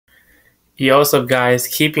Yo, what's up, guys?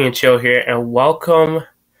 Keeping it chill here, and welcome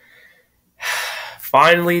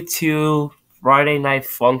finally to Friday Night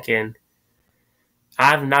Funkin. I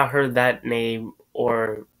have not heard that name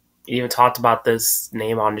or even talked about this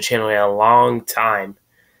name on the channel in a long time.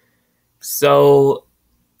 So,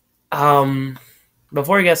 um,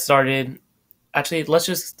 before we get started, actually,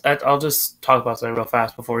 I'll just talk about something real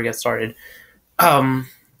fast before we get started. Um,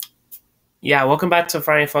 yeah, welcome back to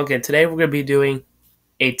Friday Night Funkin. Today we're gonna be doing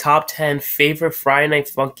a top 10 favorite Friday Night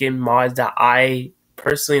Funkin' mods that I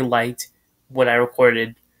personally liked when I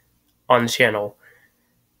recorded on the channel.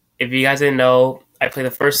 If you guys didn't know, I played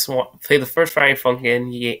the first Friday Night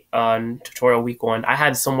Funkin' on tutorial week 1. I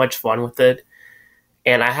had so much fun with it,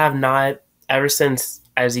 and I have not ever since.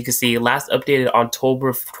 As you can see, last updated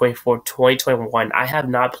October 24th, 2021. I have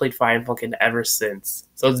not played Friday Night Funkin' ever since.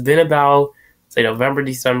 So it's been about, say, November,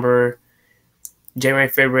 December, January,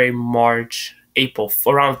 February, March, April,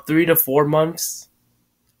 around 3 to 4 months,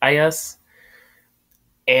 I guess.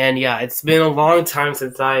 And yeah, it's been a long time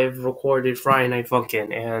since I've recorded Friday Night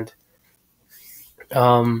Funkin', and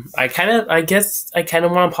I guess I kind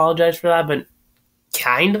of want to apologize for that, but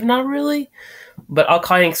kind of not really. But I'll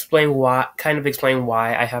kind of explain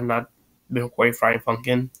why I have not been recording Friday Night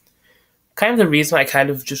Funkin'. Kind of the reason I kind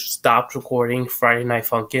of just stopped recording Friday Night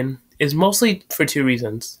Funkin' is mostly for two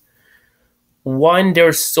reasons. One, there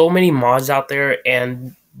are so many mods out there,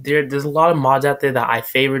 and there's a lot of mods out there that I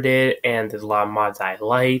favorited, and there's a lot of mods I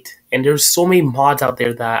liked, and there's so many mods out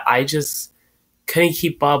there that I just couldn't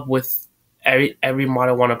keep up with every mod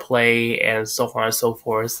I want to play, and so on and so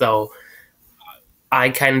forth. So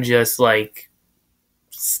I kind of just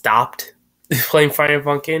stopped playing Friday Night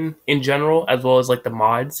Funkin' in general, as well as the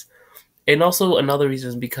mods. And also another reason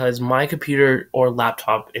is because my computer or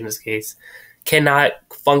laptop, in this case, cannot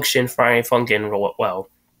function Friday Night Funkin' well.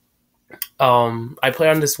 I play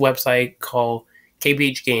on this website called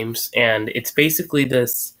KBH Games, and it's basically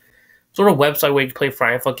this sort of website where you can play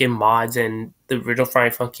Friday Night Funkin' mods and the original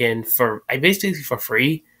Friday Night Funkin' for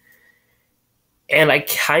free. And I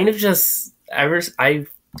kind of just because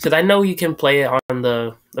I know you can play it on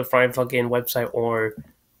the Friday Night Funkin' website or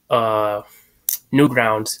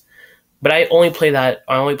Newgrounds, but I only played on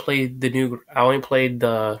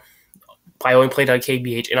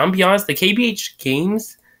KBH, and I'll be honest, the KBH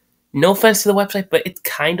games, no offense to the website, but it's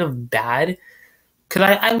kind of bad.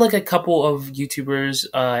 Because I look at a couple of YouTubers,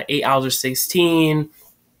 8 Hours or 16,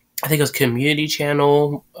 I think it was Community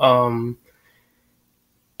Channel, and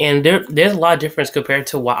there's a lot of difference compared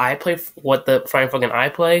to what I play, what the Friday Night Funkin' I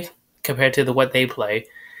play, compared to what they play.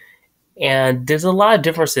 And there's a lot of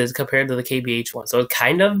differences compared to the KBH one. So it's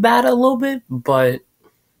kind of bad a little bit, but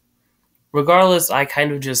regardless, I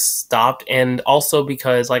kind of just stopped. And also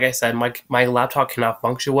because, like I said, my laptop cannot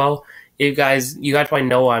function well. You guys probably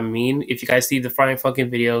know what I mean. If you guys see the Friday Night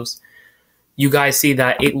Funkin' videos, you guys see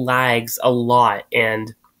that it lags a lot,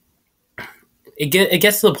 and it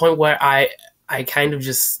gets to the point where I kind of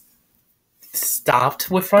just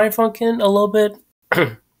stopped with Friday Night Funkin' a little bit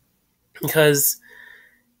because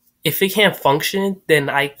if it can't function, then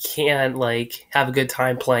I can't have a good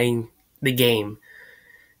time playing the game.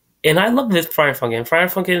 And I love this Friday Night Funkin'. Friday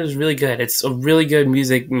Night Funkin' is really good. It's a really good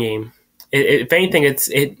music game. If anything,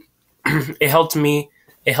 it helped me.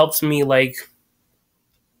 It helps me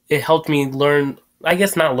it helped me learn. I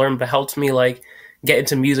guess not learn, but helped me get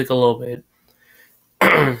into music a little bit.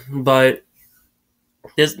 but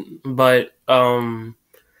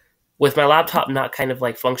with my laptop not kind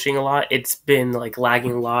of functioning a lot, it's been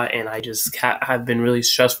lagging a lot, and I just have been really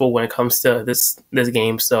stressful when it comes to this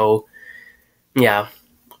game. So yeah,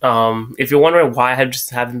 if you're wondering why I just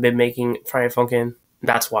haven't been making Friday Night Funkin',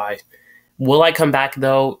 that's why. Will I come back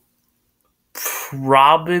though?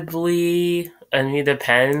 Probably. I mean, it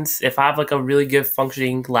depends. If I have a really good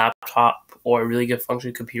functioning laptop or a really good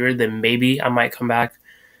functioning computer, then maybe I might come back.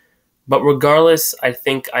 But regardless, I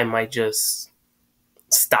think I might just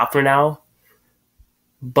stop for now.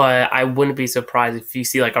 But I wouldn't be surprised if you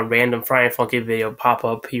see a random Friday Night Funkin' video pop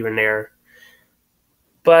up here and there.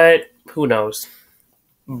 But who knows?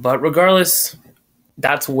 But regardless,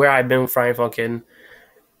 that's where I've been with Friday Night Funkin'.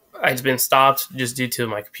 I've been stopped just due to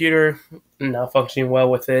my computer not functioning well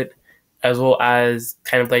with it, as well as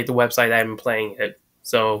kind of the website that I've been playing it.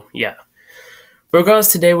 So yeah.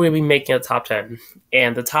 Regardless, today we're gonna be making a top 10,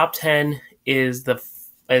 and the top 10 is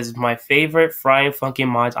my favorite Friday Night Funkin'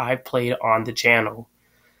 mods I've played on the channel.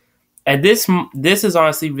 And this is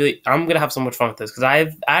honestly really, I'm gonna have so much fun with this because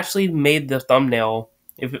I've actually made the thumbnail.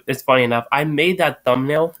 If it's funny enough, I made that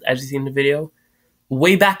thumbnail, as you see in the video,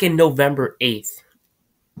 way back in November 8th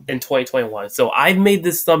in 2021. So I've made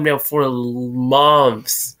this thumbnail for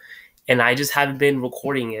months, and I just haven't been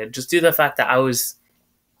recording it. Just due to the fact that because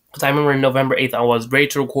I remember November 8th, I was ready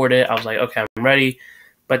to record it. I was like, okay, I'm ready.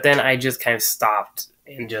 But then I just kind of stopped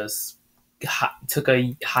and just took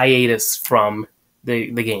a hiatus from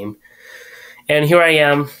the game. And here I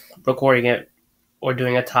am recording it or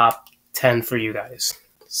doing a top 10 for you guys.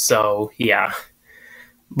 So, yeah.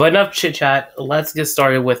 But enough chit chat. Let's get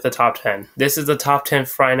started with the top 10. This is the top 10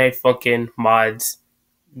 Friday Night Funkin' mods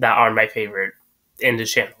that are my favorite in the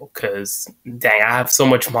channel. Because, dang, I have so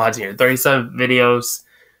much mods here. 37 videos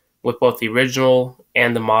with both the original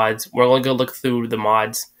and the mods. We're only going to look through the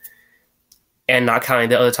mods and not counting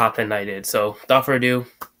the other top 10 I did. So, without further ado,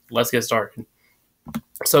 let's get started.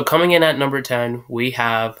 So, coming in at number 10, we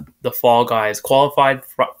have the Fall Guys, Qualified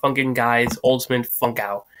Funkin' Guys Ultimate Funk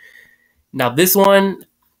Out. Now, this one,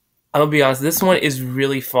 I'm gonna be honest, this one is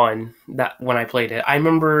really fun. That when I played it, I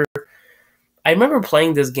remember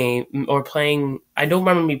playing this game or playing. I don't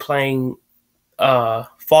remember me playing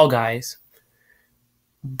Fall Guys,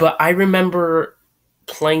 but I remember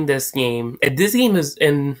playing this game. And this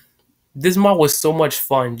game this mod was so much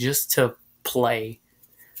fun just to play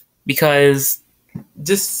because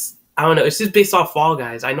I don't know. It's just based off Fall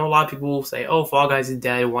Guys. I know a lot of people will say, "Oh, Fall Guys is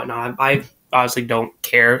dead" and whatnot. I honestly don't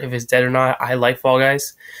care if it's dead or not. I like Fall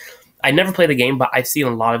Guys. I never played the game, but I've seen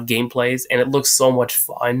a lot of gameplays, and it looks so much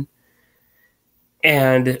fun.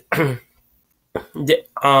 And I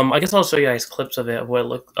guess I'll show you guys clips of it,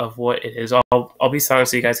 of what it is. I'll be silent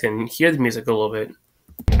so you guys can hear the music a little bit.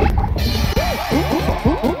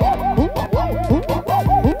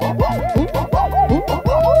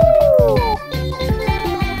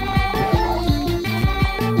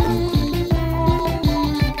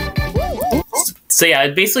 So yeah,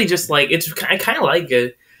 it's basically just like I kind of like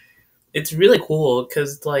it. It's really cool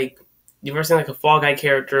because like you've ever seen like a Fall Guy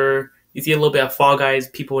character, you see a little bit of Fall Guys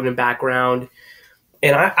people in the background,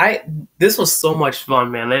 and I this was so much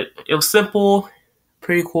fun, man. It was simple,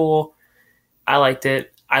 pretty cool. I liked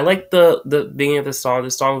it. I liked the beginning of the song.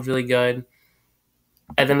 The song was really good,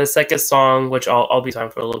 and then the second song, which I'll be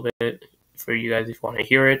silent for a little bit for you guys if you want to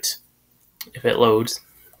hear it, if it loads.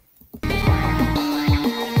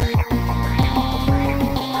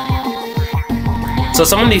 So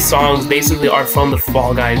some of these songs basically are from the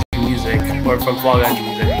Fall Guys music, or from Fall Guys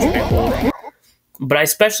music. It's pretty cool. But I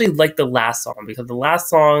especially like the last song, because the last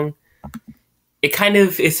song, it kind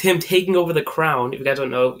of is him taking over the crown. If you guys don't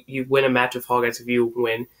know, you win a match with Fall Guys if you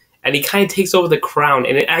win. And he kind of takes over the crown,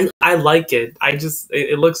 and I like it.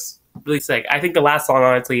 It looks really sick. I think the last song,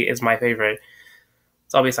 honestly, is my favorite.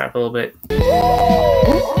 So I'll be silent for a little bit.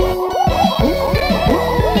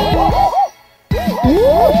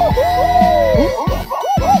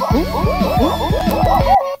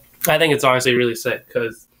 I think it's honestly really sick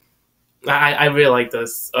because I really like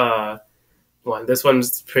this one. This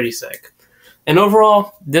one's pretty sick. And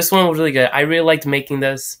overall, this one was really good. I really liked making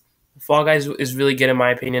this. Fall Guys is really good in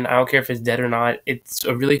my opinion. I don't care if it's dead or not. It's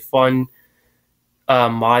a really fun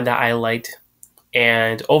mod that I liked.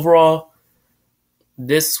 And overall,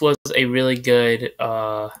 this was a really good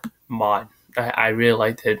mod. I really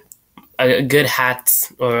liked it. A good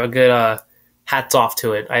hats off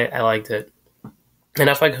to it. I liked it. And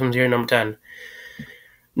that's why it comes here number 10.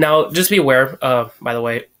 Now, just be aware, by the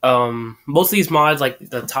way, most of these mods, like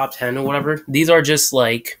the top 10 or whatever, these are just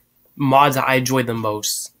like mods that I enjoy the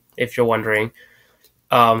most, if you're wondering.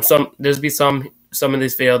 There's be some in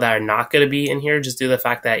this video that are not going to be in here just due to the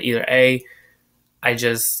fact that either A, I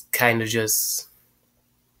just kind of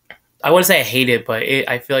I wouldn't say I hate it, but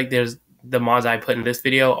I feel like the mods I put in this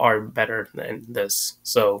video are better than this.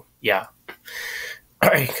 So, yeah. All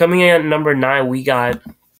right, coming in at number 9, we got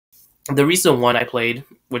the recent one I played,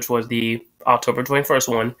 which was the October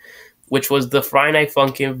 21st one, which was the Friday Night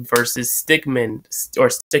Funkin' versus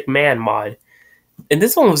Stickman mod. And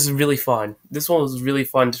this one was really fun. This one was really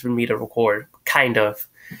fun for me to record, kind of.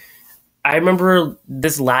 I remember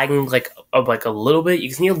this lagging like a little bit. You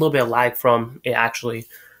can see a little bit of lag from it actually,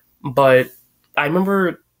 but I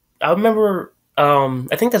remember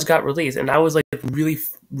I think this got released, and I was like really,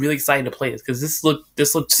 really excited to play this because this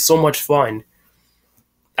looked so much fun.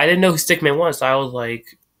 I didn't know who Stickman was, so I was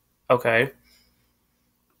like, okay.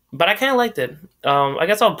 But I kind of liked it. I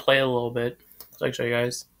guess I'll play it a little bit so I can show you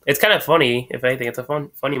guys. It's kind of funny, if anything. It's a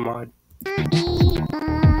funny mod.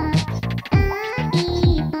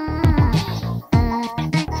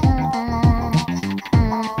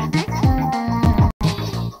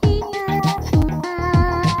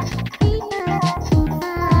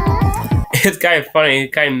 It's kind of funny.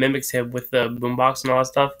 It kind of mimics him with the boombox and all that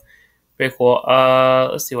stuff. Very cool.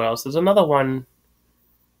 Let's see what else. There's another one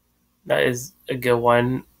that is a good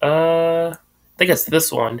one. I think it's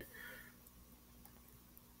this one.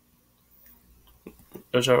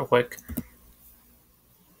 I'll show it real quick.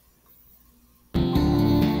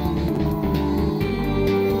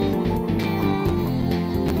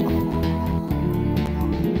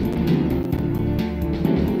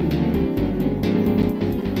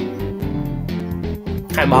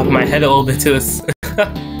 I'm bobbing my head a little bit to this.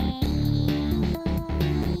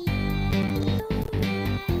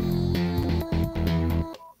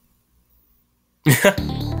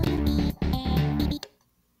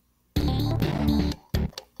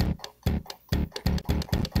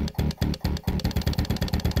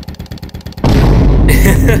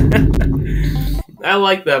 I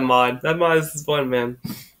like that mod. That mod is fun, man.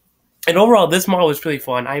 And overall, this mod was pretty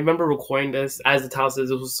fun. I remember recording this as the title says.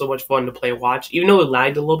 It was so much fun to play and watch, even though it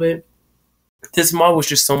lagged a little bit. This mod was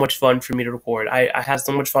just so much fun for me to record. I had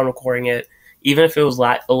so much fun recording it, even if it was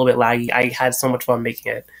a little bit laggy. I had so much fun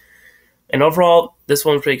making it. And overall, this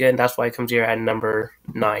one was pretty good, and that's why it comes here at number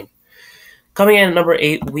 9. Coming in at number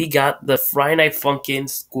 8, we got the Friday Night Funkin'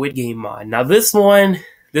 Squid Game mod. Now this one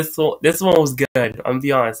was good. I'm gonna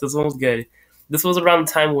be honest, this one was good. This was around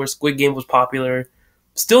the time where Squid Game was popular.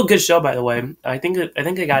 Still a good show, by the way. I think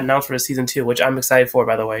it got announced for a season 2, which I'm excited for,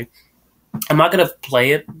 by the way. I'm not gonna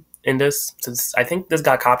play it in this since I think this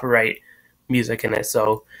got copyright music in it.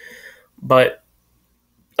 So, but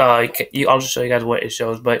I'll just show you guys what it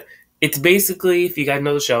shows. But it's basically, if you guys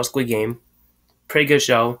know the show, Squid Game, pretty good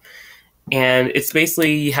show. And it's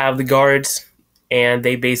basically, you have the guards, and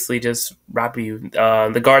they basically just rap you.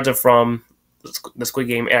 The guards are from the Squid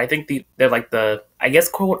Game, and I think they're like the, I guess,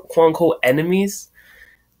 quote unquote enemies,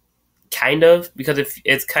 kind of, because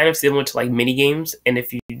it's kind of similar to like mini games. And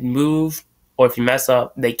if you move or if you mess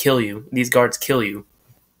up, they kill you. These guards kill you.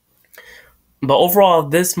 But overall,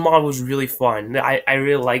 this mod was really fun. I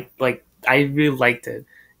really liked it.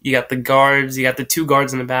 You got the guards, you got the 2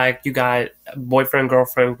 guards in the back, you got boyfriend,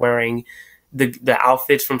 girlfriend wearing the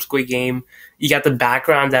outfits from Squid Game. You got the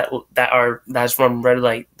background that's from the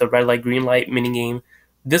red light, green light mini game.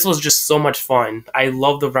 This was just so much fun. I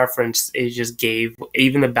love the reference it just gave.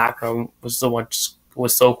 Even the background was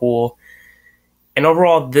so cool. And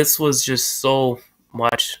overall, this was just so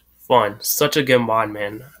much fun. Such a good mod,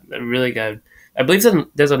 man. Really good. I believe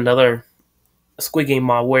there's another Squid Game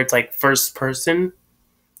mod where it's like first person.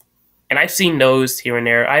 And I've seen those here and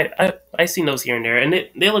there. I've seen those here and there, and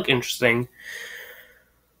they look interesting.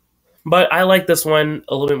 But I like this one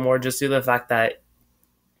a little bit more just due to the fact that,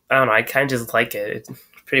 I don't know, I kind of just like it. It's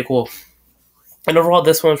pretty cool. And overall,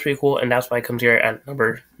 this one's pretty cool, and that's why it comes here at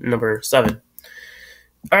number 7.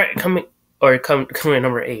 All right, coming at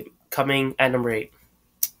number 8. Coming at number 8.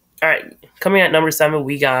 All right, coming at number 7,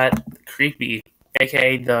 we got Creepy,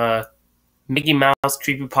 aka the Mickey Mouse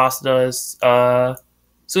Creepypasta's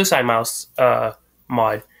Suicide Mouse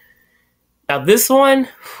mod. Now this one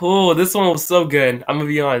was so good. I'm gonna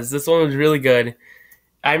be honest, this one was really good.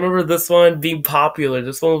 I remember this one being popular.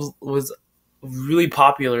 This one was really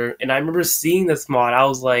popular, and I remember seeing this mod. I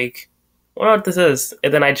was like, I wonder what this is.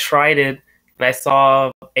 And then I tried it, and I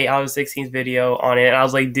saw 8 out of 16's video on it, and I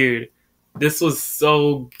was like, dude, this was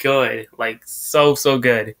so good. Like, so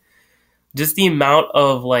good. Just the amount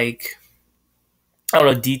of, like, I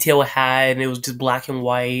don't know, detail it had, and it was just black and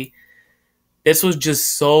white. This was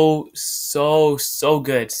just so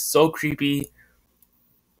good. So creepy.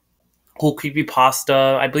 Cool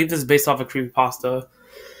creepypasta. I believe this is based off a creepypasta.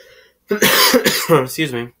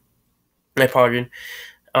 Excuse me. My pardon.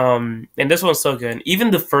 And this one's so good.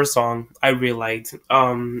 Even the first song I really liked.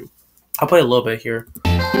 I'll play a little bit here.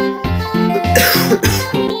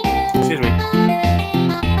 Excuse me.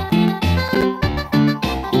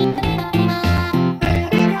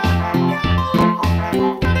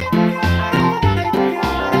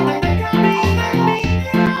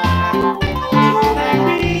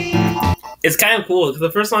 It's kind of cool because the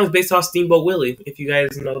first song is based off Steamboat Willie. If you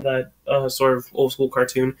guys know that sort of old school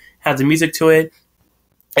cartoon, has the music to it,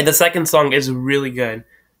 and the second song is really good.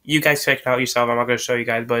 You guys check it out yourself. I'm not going to show you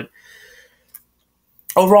guys, but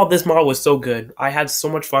overall, this model was so good. I had so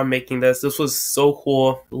much fun making this. This was so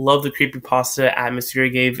cool. Love the creepypasta atmosphere it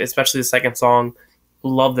gave, especially the second song.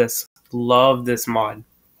 Love this. Love this mod.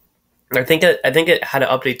 I think it had an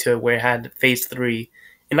update to it where it had Phase 3.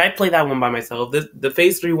 And I played that one by myself. The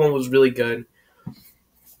Phase 3 one was really good.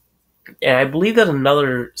 And I believe there's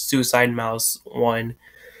another Suicide Mouse one.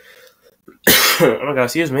 Oh my god,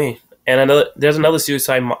 excuse me. And there's another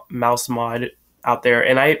Suicide Mouse mod out there.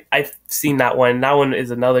 And I've seen that one. That one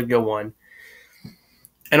is another good one.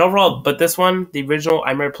 And overall, but this one, the original,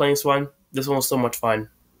 I remember playing this one. This one was so much fun.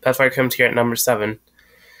 That's why it comes here at number 7.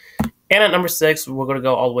 And at number 6, we're going to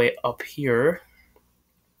go all the way up here.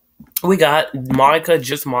 We got Monica,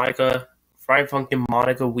 just Monica, Friday Funkin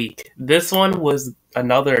Monica Week. This one was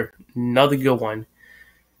another good one.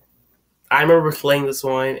 I remember playing this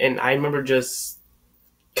one, and I remember just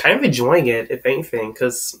kind of enjoying it, if anything,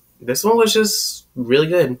 because this one was just really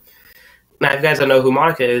good. Now, if you guys don't know who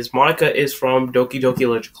Monica is from Doki Doki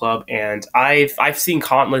Literature Club, and I've seen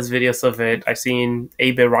countless videos of it. I've seen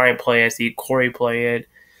 8-Bit Ryan play it. I've seen Corey play it.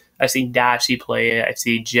 I've seen Dashy play it. I've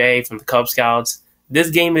seen Jay from the Cub Scouts. This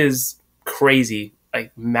game is crazy,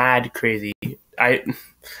 like mad crazy.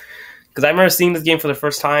 Because I remember seeing this game for the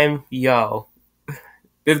first time. Yo,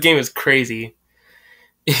 this game is crazy.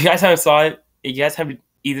 If you guys haven't saw it, if you guys haven't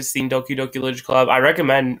either seen Doki Doki Literature Club, I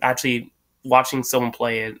recommend actually watching someone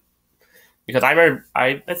play it. Because I remember,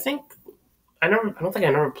 I don't think I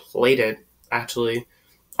never played it, actually,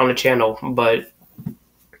 on the channel, but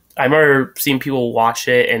I remember seeing people watch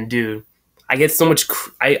it, and dude, I get so much,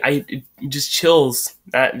 just chills,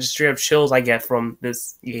 just straight up chills I get from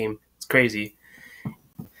this game. It's crazy.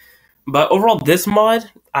 But overall, this mod,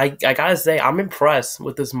 I gotta say, I'm impressed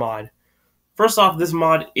with this mod. First off, this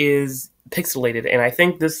mod is pixelated, and I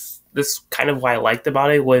think this kind of what I liked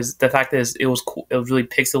about it was the fact that it was cool. It was really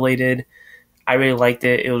pixelated. I really liked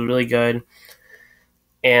it. It was really good.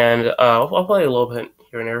 And I'll play a little bit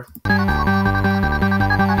here and there.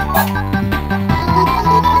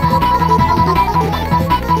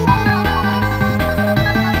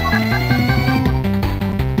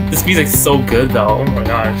 This music's so good, though. Oh my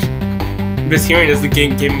gosh. Just hearing this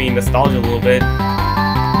game gave me nostalgia a little bit.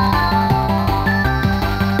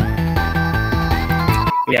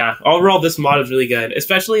 Yeah, overall, this mod is really good.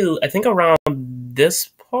 Especially, I think, around this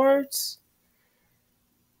part.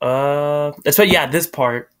 This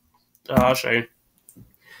part. I'll show you.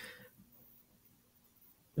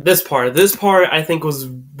 This part I think was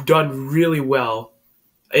done really well.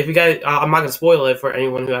 If you guys, I'm not gonna spoil it for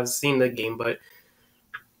anyone who hasn't seen the game, but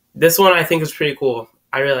this one I think is pretty cool.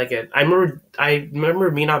 I really like it. I remember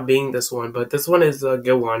me not being this one, but this one is a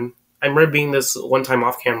good one. I remember being this one time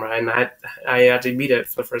off camera, and I actually beat it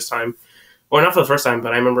for the first time. Well, not for the first time,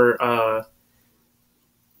 but I remember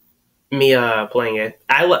me playing it.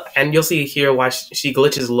 And you'll see here why she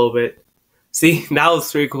glitches a little bit. See, that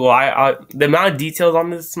was pretty cool. The amount of details on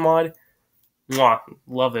this mod, mwah,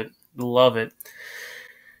 love it.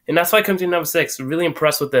 And that's why I come to number 6. Really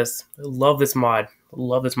impressed with this. Love this mod.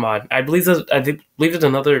 I believe there's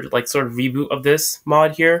another like sort of reboot of this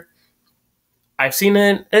mod here. I've seen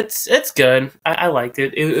it. It's good. I liked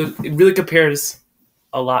it. It really compares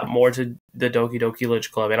a lot more to the Doki Doki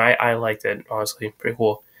Literature Club, and I liked it, honestly. Pretty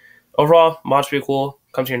cool. Overall, mod's pretty cool.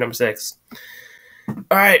 Comes here at number 6.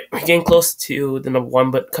 Alright, we're getting close to the number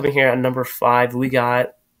 1, but coming here at number 5, we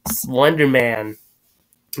got Slender Man.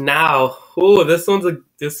 Now, this one's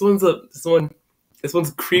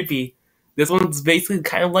creepy. This one's basically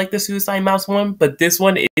kind of like the Suicide Mouse one, but this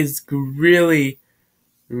one is really,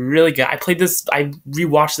 really good. I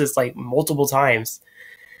rewatched this like multiple times,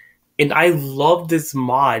 and I love this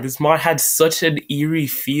mod. This mod had such an eerie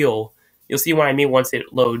feel. You'll see what I mean once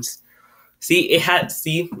it loads.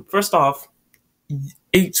 First off,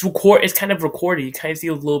 it's kind of recorded. You kind of see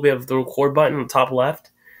a little bit of the record button on the top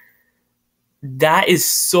left. That is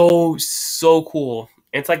so cool.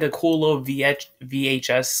 It's like a cool little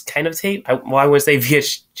VHS kind of tape. I wouldn't say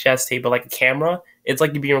VHS tape, but like a camera. It's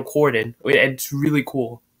like you're being recorded. It's really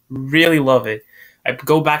cool. Really love it. I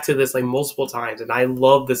go back to this like multiple times, and I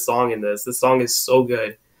love the song in this. The song is so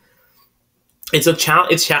good. It's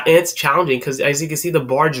challenging because, as you can see, the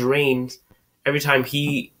bar drains every time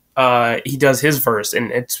he does his verse,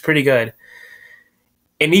 and it's pretty good.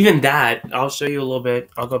 And even that, I'll show you a little bit.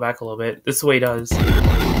 I'll go back a little bit. This is the way he does.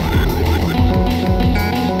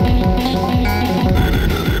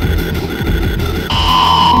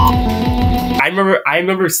 I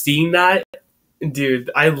remember seeing that. Dude,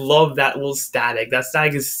 I love that little static. That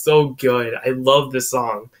static is so good. I love this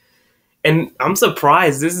song. And I'm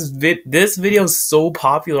surprised. This video is so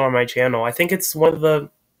popular on my channel. I think it's one of the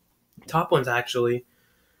top ones, actually.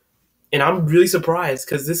 And I'm really surprised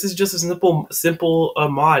because this is just a simple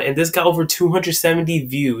mod, and this got over 270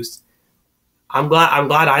 views. I'm glad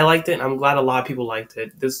I liked it, and I'm glad a lot of people liked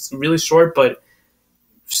it. This is really short, but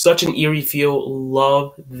such an eerie feel.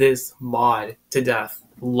 Love this mod to death.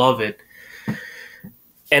 Love it.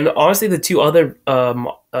 And honestly, the two other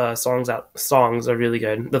songs are really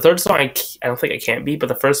good. The third song I don't think I can't beat, but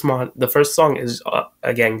the first song is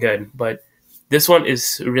again good. But this one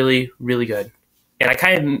is really, really good. And I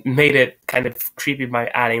kind of made it kind of creepy by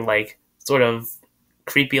adding like sort of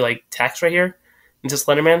creepy like text right here into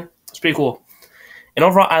Slenderman. It's pretty cool. And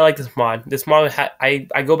overall, I like this mod. This mod, I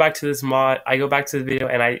go back to this mod. I go back to the video,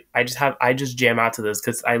 and I just jam out to this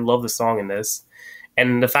because I love the song in this,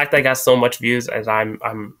 and the fact that I got so much views, as I'm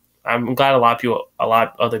glad a lot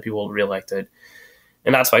of other people really liked it,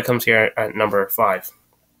 and that's why it comes here at number 5.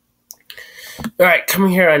 All right,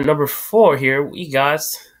 coming here at number 4. Here we got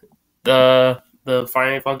the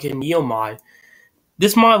Friday Night Funkin Neo mod.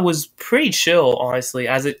 This mod was pretty chill, honestly,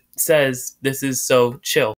 as it says. This is so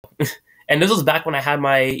chill. And this was back when I had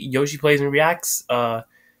my Yoshi Plays and Reacts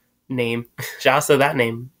name. Shout out to that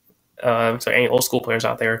name. So any old school players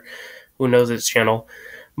out there who knows its channel.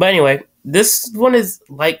 But anyway, this one is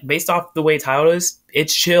like based off the way the title is.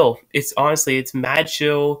 It's chill. It's honestly, it's mad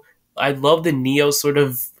chill. I love the Neo sort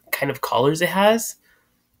of kind of colors it has.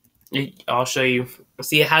 I'll show you.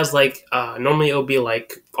 See, it has like normally it'll be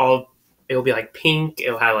like pink.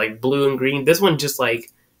 It'll have like blue and green. This one just like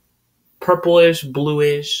purplish,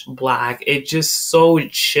 bluish, black. It's just so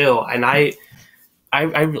chill, and I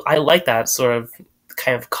like that sort of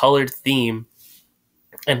kind of colored theme,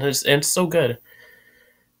 and it's so good.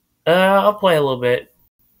 I'll play a little bit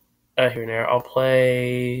here and there. I'll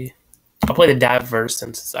play the dab verse,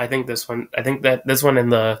 since I think this one in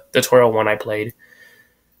the tutorial one I played.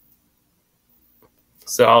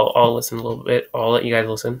 So I'll listen a little bit. I'll let you guys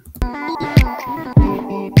listen.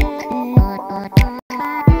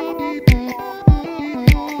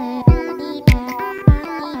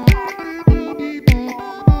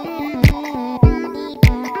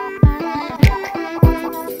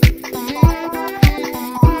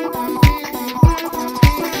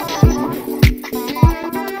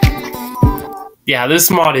 Yeah, this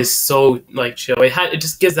mod is so like chill. It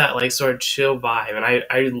just gives that like sort of chill vibe, and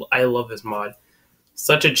I love this mod.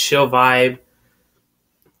 Such a chill vibe.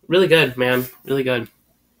 Really good, man. Really good.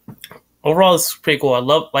 Overall, it's pretty cool.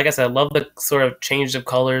 Like I said, I love the sort of change of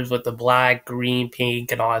colors with the black, green,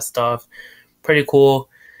 pink, and all that stuff. Pretty cool.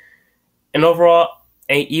 And overall,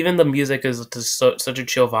 even the music is just such a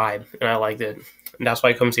chill vibe, and I liked it. And that's why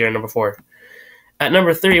it comes here at number 4. At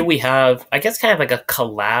number 3, we have, I guess, kind of like a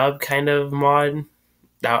collab kind of mod.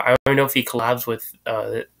 Now, I don't know if he collabs with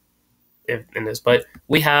in this, but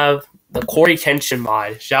we have the Corey Kenshin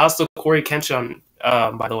mod. Shout out to Corey Kenshin,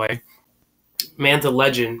 by the way. Man's a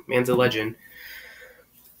legend.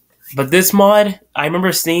 But this mod, I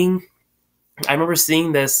remember seeing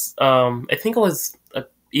this. I think it was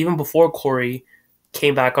even before Corey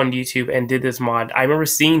came back on YouTube and did this mod. I remember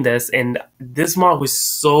seeing this, and this mod was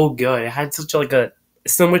so good. It had such a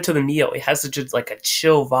similar to the Neo. It has such a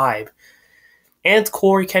chill vibe, and it's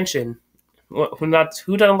Corey Kenshin.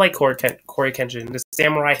 Who doesn't like Corey Kenshin, the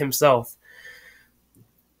samurai himself?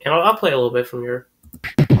 And I'll play a little bit from here.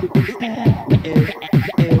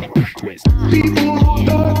 Twist.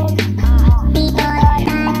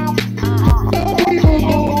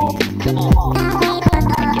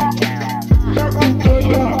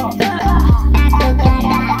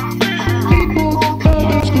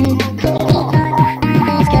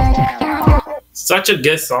 Such a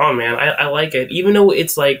good song, man. I like it. Even though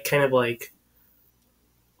it's like kind of like,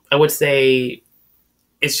 I would say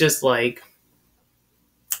it's just like,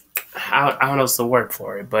 I don't know what's the word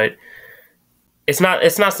for it, but it's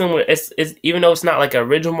not similar. It's even though it's not like an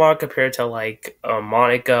original mod compared to like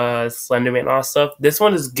Monica, Slenderman, and all that stuff. This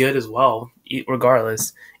one is good as well.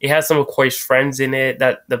 Regardless, it has some of Corey's friends in it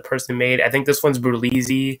that the person made. I think this one's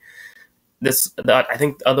Brulisi. I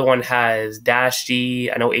think the other one has Dash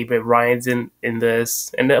G. I know Abe Ryan's in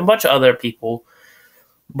this, and a bunch of other people.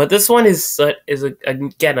 But this one is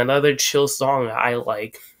again another chill song that I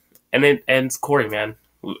like, and it's Corey, man.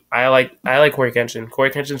 I like Corey Kenshin. Corey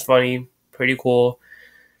Kenshin's funny, pretty cool,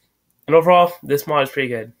 and overall, this mod is pretty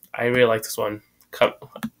good. I really like this one. And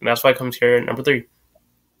that's why it comes here at number 3.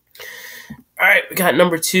 All right, we got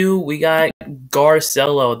number 2. We got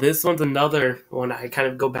Garcello. This one's another one I kind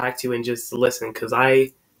of go back to and just listen because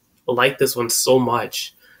I like this one so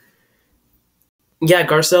much. Yeah,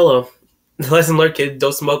 Garcello. Lesson learned, kid.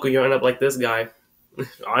 Don't smoke when you end up like this guy.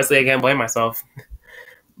 Honestly, I can't blame myself.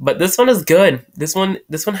 But this one is good. This one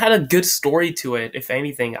had a good story to it, if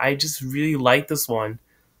anything. I just really like this one.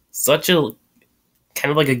 Such a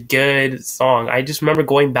kind of like a good song. I just remember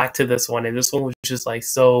going back to this one, and this one was just like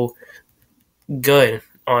so good,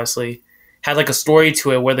 honestly. Had like a story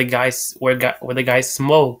to it where the guy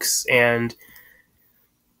smokes, and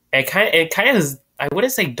it kind of is, I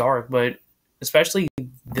wouldn't say dark, but especially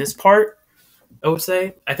this part, I would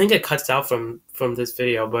say. I think it cuts out from this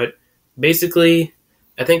video, but basically,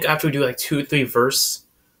 I think after we do like 2-3 verse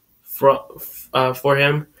for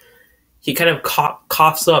him, he kind of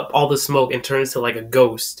coughs up all the smoke and turns to like a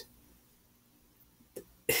ghost.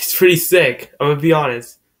 It's pretty sick. I'm gonna be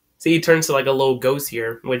honest. See, he turns to like a little ghost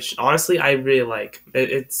here, which honestly I really like.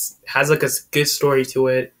 It's has like a good story to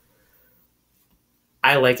it.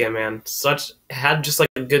 I like it, man. Such had just like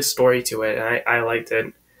a good story to it, and I liked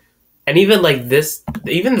it. And even like this,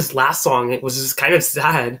 even this last song, it was just kind of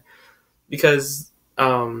sad because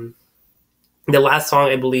the last song,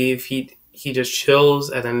 I believe he just chills,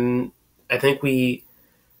 and then I think we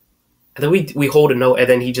we hold a note, and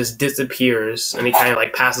then he just disappears, and he kind of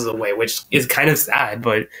like passes away, which is kind of sad,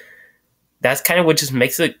 but that's kind of what just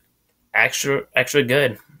makes it extra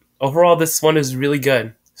good. Overall, this one is really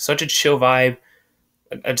good. Such a chill vibe,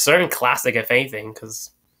 a certain classic, if anything,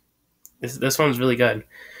 because this one's really good.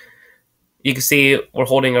 You can see we're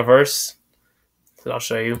holding a verse, so I'll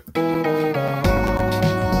show you.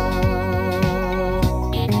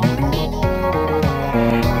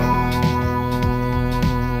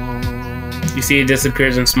 You see it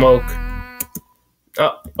disappears in smoke.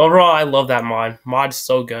 Overall, I love that mod. Mod's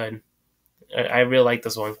so good. I really like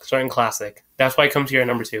this one. Certain classic. That's why it comes here at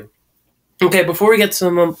number 2. Okay, before we get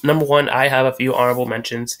to number 1, I have a few honorable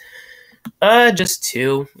mentions. Just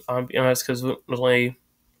 2. Be honest, because there's only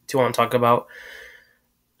 2 I want to talk about.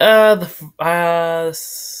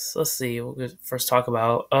 Let's see. We'll first talk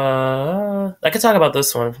about. I could talk about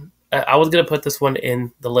this one. I was gonna put this one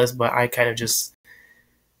in the list, but I kind of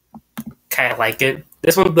like it.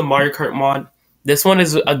 This one's the Mario Kart mod. This one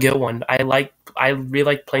is a good one. I really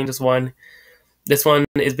like playing this one. This one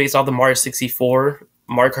is based off the Mario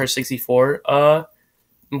Kart 64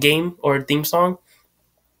 game or theme song.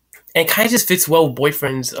 And it kind of just fits well with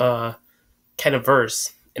Boyfriend's kind of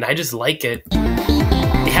verse. And I just like it.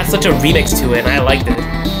 It has such a remix to it, and I liked it.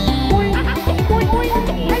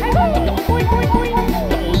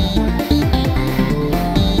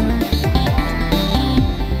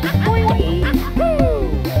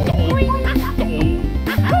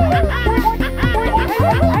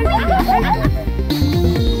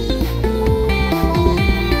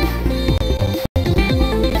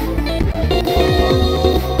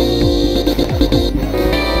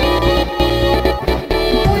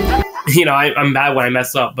 I'm bad when I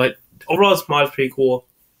mess up, but overall, this mod is pretty cool.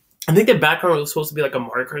 I think the background was supposed to be like a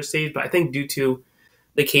Mario Kart stage, but I think due to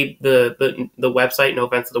the website, no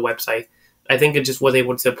offense to the website, I think it just was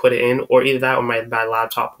able to put it in, or either that or my bad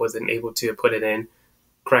laptop wasn't able to put it in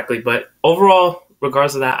correctly. But overall,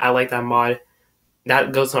 regardless of that, I like that mod.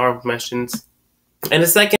 That goes to honorable mentions. And the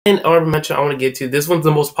second honorable mention I want to get to, this one's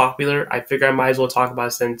the most popular. I figure I might as well talk about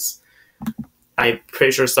it since I'm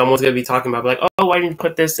pretty sure someone's going to be talking about, like, oh, why didn't you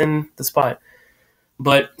put this in the spot?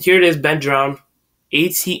 But here it is, Ben Drown,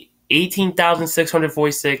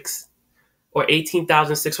 18,646 or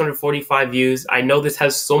 18,645 views. I know this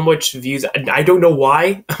has so much views. I don't know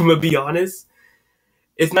why, I'm going to be honest.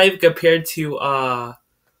 It's not even compared to,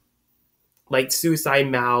 like, Suicide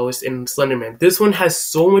Mouse and Slenderman. This one has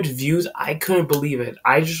so much views, I couldn't believe it.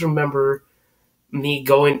 I just remember me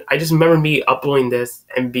uploading this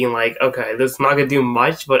and being like, okay, this is not gonna do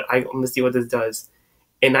much, but I'm gonna see what this does.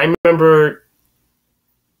 And I remember,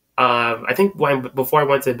 I think before I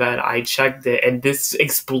went to bed, I checked it, and this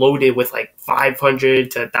exploded with like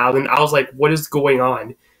 500 to 1,000. I was like, what is going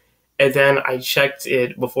on? And then I checked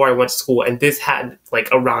it before I went to school, and this had like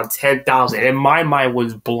around 10,000, and my mind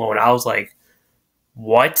was blown. I was like,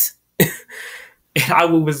 what? And I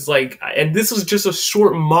was like, and this was just a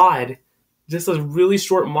short mod. Just a really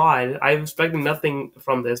short mod. I expected nothing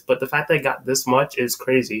from this, but the fact that I got this much is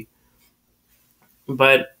crazy.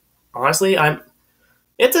 But honestly,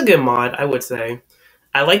 it's a good mod, I would say.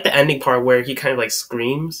 I like the ending part where he kind of like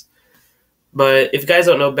screams. But if you guys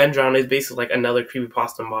don't know, Ben Drown is basically like another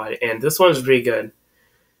creepypasta mod, and this one is really good.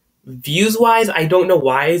 Views wise, I don't know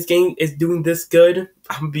why it's doing this good.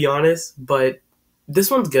 I'm gonna be honest, but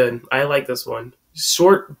this one's good. I like this one.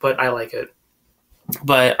 Short, but I like it.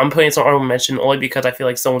 But I'm putting some honorable mention only because I feel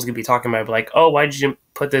like someone's going to be talking about it, like, oh, why did you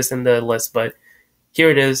put this in the list? But here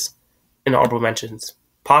it is in honorable mentions.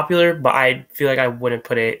 Popular, but I feel like I wouldn't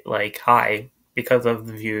put it like high because of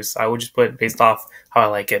the views. I would just put it based off how I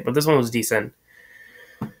like it. But this one was decent.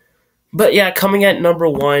 But yeah, coming at number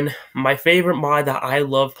 1, my favorite mod that I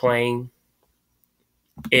love playing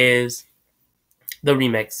is the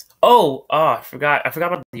remix. I forgot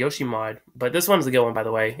about the Yoshi mod, but this one's a good one, by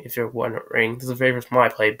the way, if you're wondering. This is a favorite mod I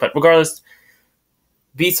played, but regardless,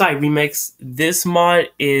 B-Side Remix, this mod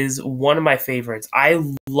is one of my favorites. I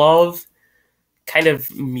love I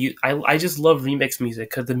just love remix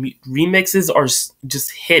music, because the remixes are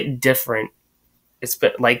just hit different. It's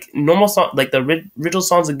like normal song, like the original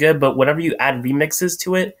songs are good, but whenever you add remixes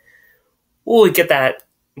to it, you get that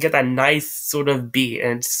nice sort of beat,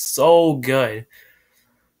 and it's so good.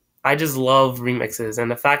 I just love remixes,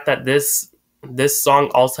 and the fact that this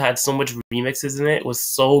song also had so much remixes in it was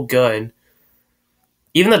so good.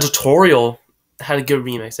 Even the tutorial had a good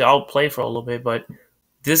remix. I'll play for a little bit, but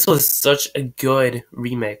this was such a good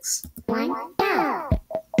remix.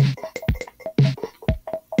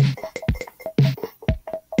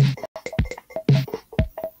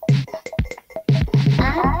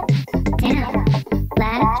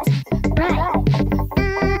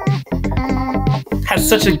 Has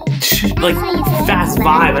such a like fast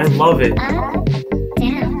vibe. I love it.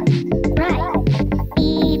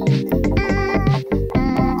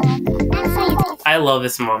 I love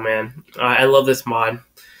this mod, man. I love this mod.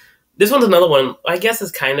 This one's another one. I guess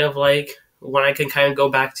it's kind of like one I can kind of go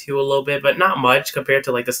back to a little bit, but not much compared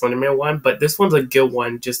to like the Slenderman one. But this one's a good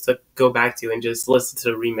one just to go back to and just listen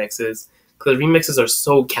to the remixes, because the remixes are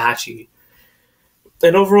so catchy.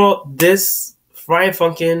 And overall, this Friday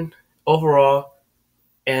Funkin' overall,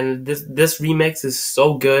 and this remix is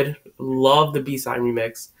so good. Love the B-side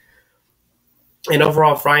remix. And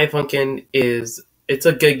overall, Friday Funkin' it's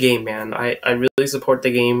a good game, man. I really support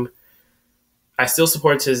the game. I still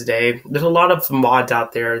support it to this day. There's a lot of mods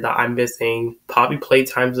out there that I'm missing. Poppy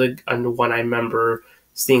Playtime's one I remember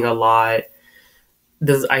seeing a lot.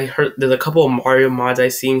 There's a couple of Mario mods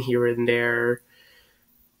I've seen here and there.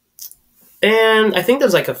 And I think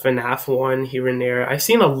there's like a FNAF one here and there. I've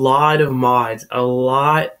seen a lot of mods. A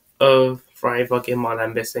lot of Friday Funkin' mod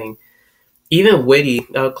I'm missing. Even Witty,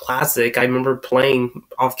 a classic, I remember playing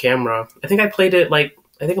off camera. I think I played it like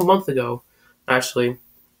a month ago, actually.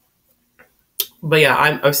 But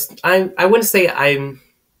yeah, I wouldn't say I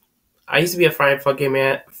used to be a Friday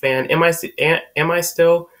Funkin' fan. Am I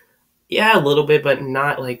still? Yeah, a little bit, but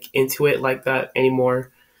not like into it like that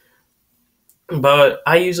anymore. But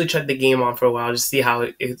I usually check the game on for a while just to see how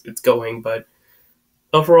it's going. But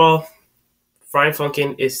overall, Friday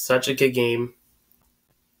Funkin' is such a good game.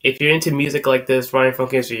 If you're into music like this, Friday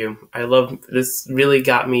Funkin' is for you. I love this. Really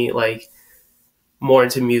got me like more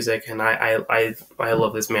into music, and I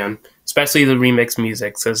love this, man. Especially the remix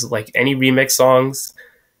music. So it's like any remix songs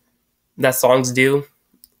that songs do,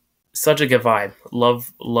 such a good vibe.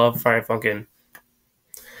 Love Friday Funkin'.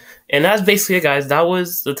 And that's basically it, guys. That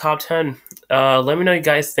was the top 10. Let me know what you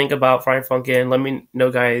guys think about Friday Funkin'. Let me know,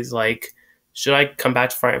 guys, like, should I come back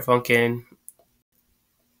to Friday Funkin'?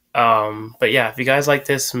 But yeah, if you guys like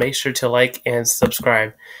this, make sure to like and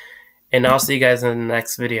subscribe. And I'll see you guys in the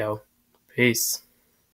next video. Peace.